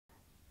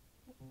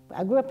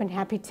I grew up in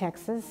Happy,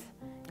 Texas,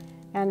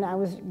 and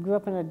grew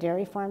up on a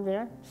dairy farm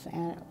there,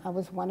 and I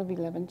was one of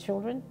 11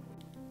 children.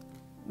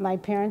 My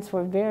parents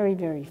were very,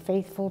 very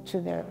faithful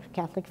to their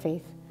Catholic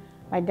faith.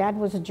 My dad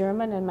was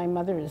German and my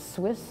mother is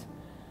Swiss,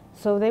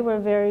 so they were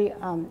very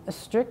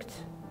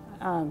strict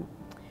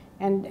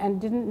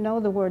and didn't know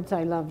the words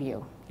 "I love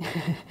you."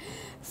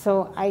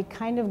 So I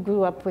kind of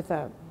grew up with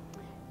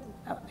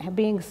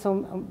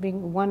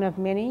being one of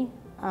many,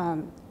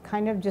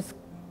 kind of just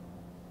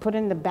put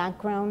in the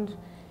background,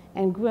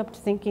 and grew up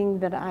thinking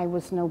that I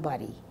was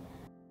nobody.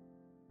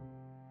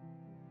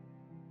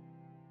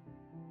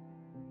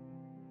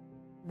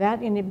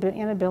 That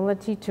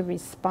inability to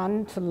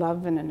respond to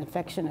love in an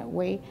affectionate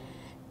way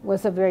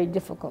was a very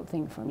difficult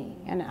thing for me,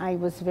 and I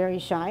was very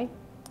shy.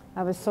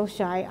 I was so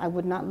shy I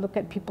would not look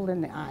at people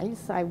in the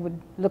eyes. I would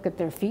look at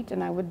their feet,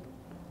 and I would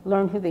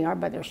learn who they are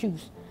by their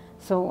shoes.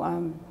 So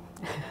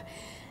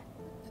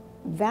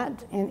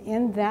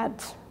in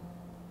that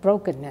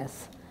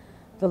brokenness,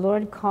 the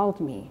Lord called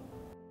me.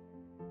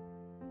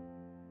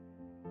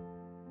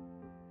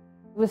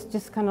 It was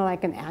just kind of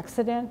like an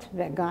accident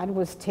that God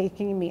was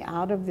taking me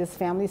out of this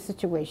family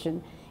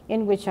situation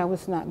in which I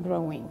was not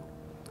growing,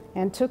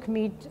 and took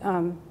me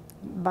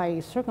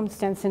by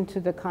circumstance into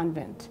the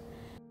convent.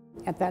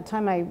 At that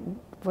time I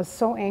was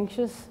so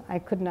anxious I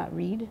could not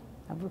read.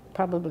 I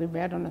probably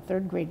read on a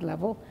 3rd grade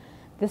level.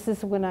 This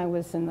is when I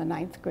was in the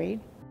 9th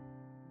grade.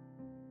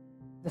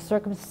 The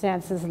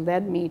circumstances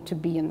led me to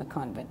be in the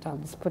convent, I'll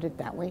just put it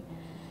that way.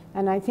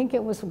 And I think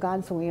it was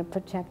God's way of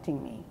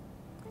protecting me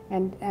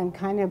and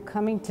kind of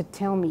coming to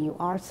tell me you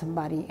are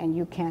somebody and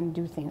you can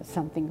do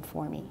something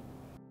for me.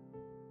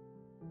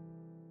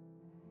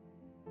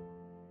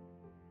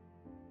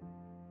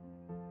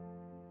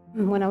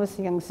 When I was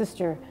a young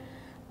sister,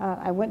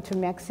 I went to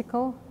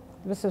Mexico.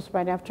 This was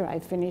right after I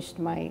finished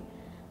my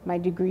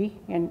degree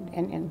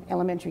in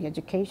elementary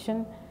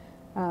education.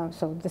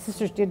 So the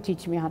sisters did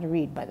teach me how to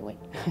read, by the way.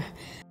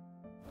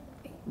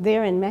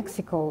 There in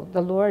Mexico,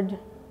 the Lord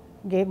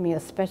gave me a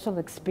special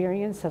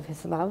experience of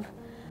His love.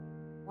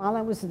 While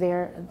I was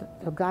there,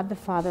 God the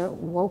Father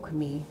woke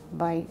me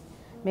by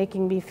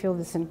making me feel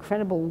this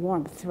incredible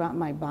warmth throughout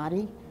my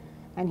body.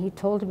 And He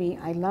told me,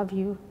 I love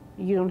you.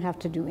 You don't have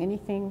to do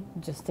anything,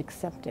 just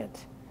accept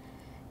it.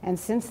 And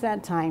since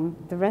that time,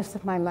 the rest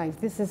of my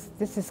life, this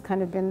has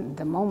kind of been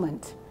the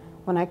moment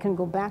when I can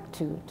go back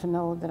to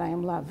know that I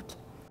am loved.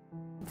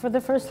 For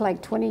the first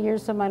 20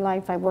 years of my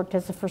life, I worked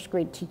as a 1st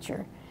grade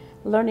teacher,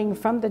 learning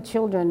from the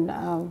children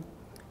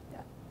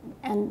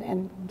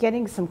and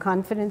getting some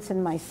confidence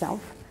in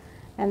myself.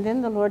 And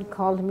then the Lord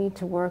called me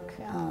to work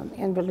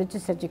in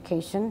religious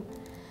education,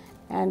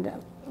 and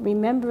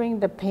remembering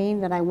the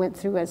pain that I went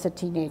through as a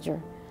teenager.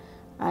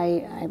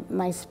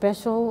 My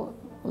special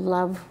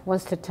love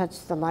was to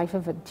touch the life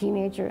of a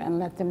teenager and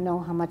let them know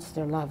how much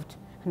they're loved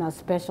and how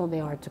special they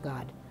are to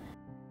God.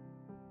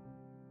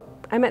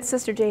 I met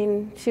Sister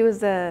Jane. She was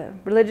the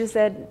religious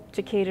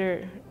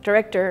educator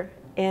director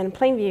in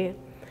Plainview,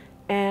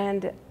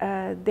 and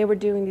they were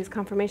doing these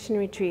confirmation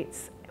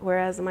retreats,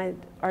 whereas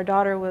our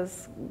daughter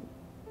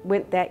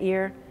went that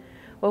year.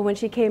 Well, when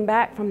she came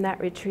back from that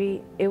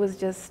retreat, it was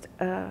just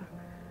an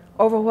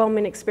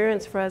overwhelming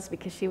experience for us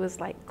because she was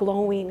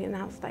glowing, and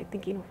I was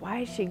thinking, why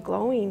is she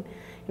glowing?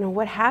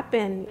 What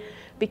happened?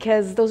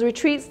 Because those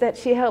retreats that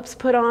she helps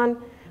put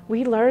on,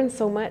 we learned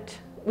so much.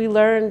 We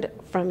learned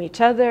from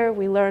each other,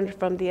 we learned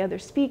from the other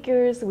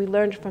speakers, we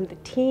learned from the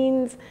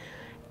teens.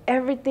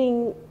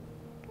 Everything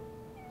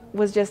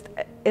was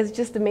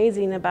just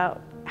amazing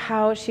about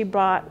how she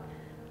brought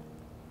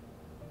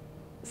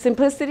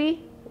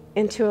simplicity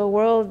into a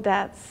world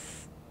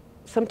that's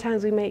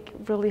sometimes we make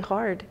really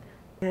hard.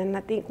 And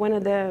I think one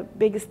of the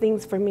biggest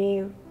things for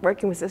me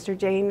working with Sister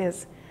Jane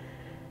is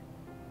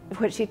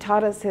what she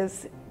taught us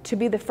is to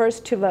be the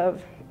first to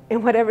love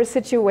in whatever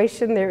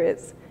situation there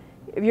is.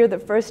 If you're the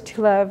first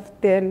to love,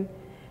 then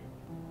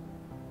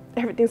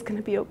everything's going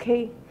to be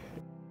okay.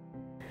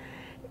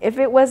 If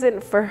it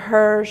wasn't for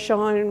her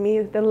showing me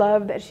the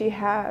love that she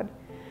had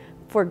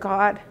for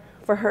God,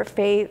 for her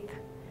faith,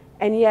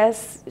 and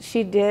yes,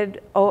 she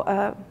did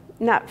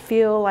not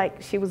feel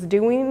like she was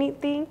doing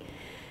anything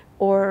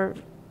or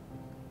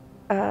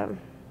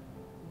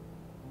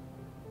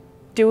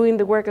doing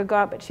the work of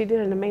God, but she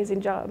did an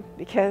amazing job,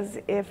 because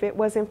if it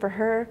wasn't for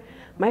her,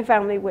 my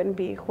family wouldn't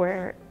be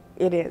where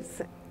it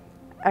is.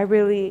 I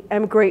really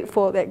am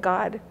grateful that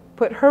God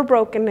put her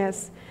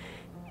brokenness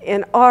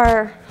in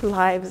our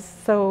lives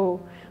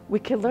so we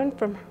can learn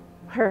from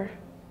her.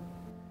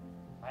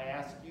 I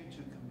ask you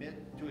to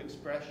commit to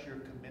express your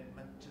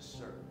commitment to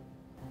serve.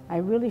 I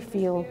really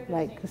feel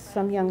like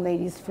some young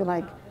ladies feel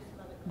like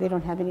they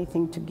don't have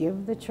anything to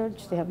give the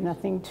church. They have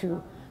nothing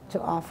to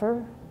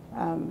offer.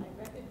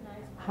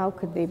 How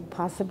could they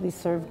possibly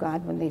serve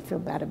God when they feel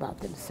bad about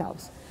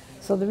themselves?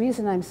 So the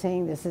reason I'm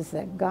saying this is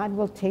that God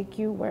will take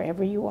you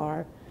wherever you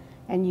are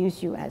and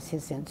use you as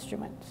His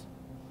instrument.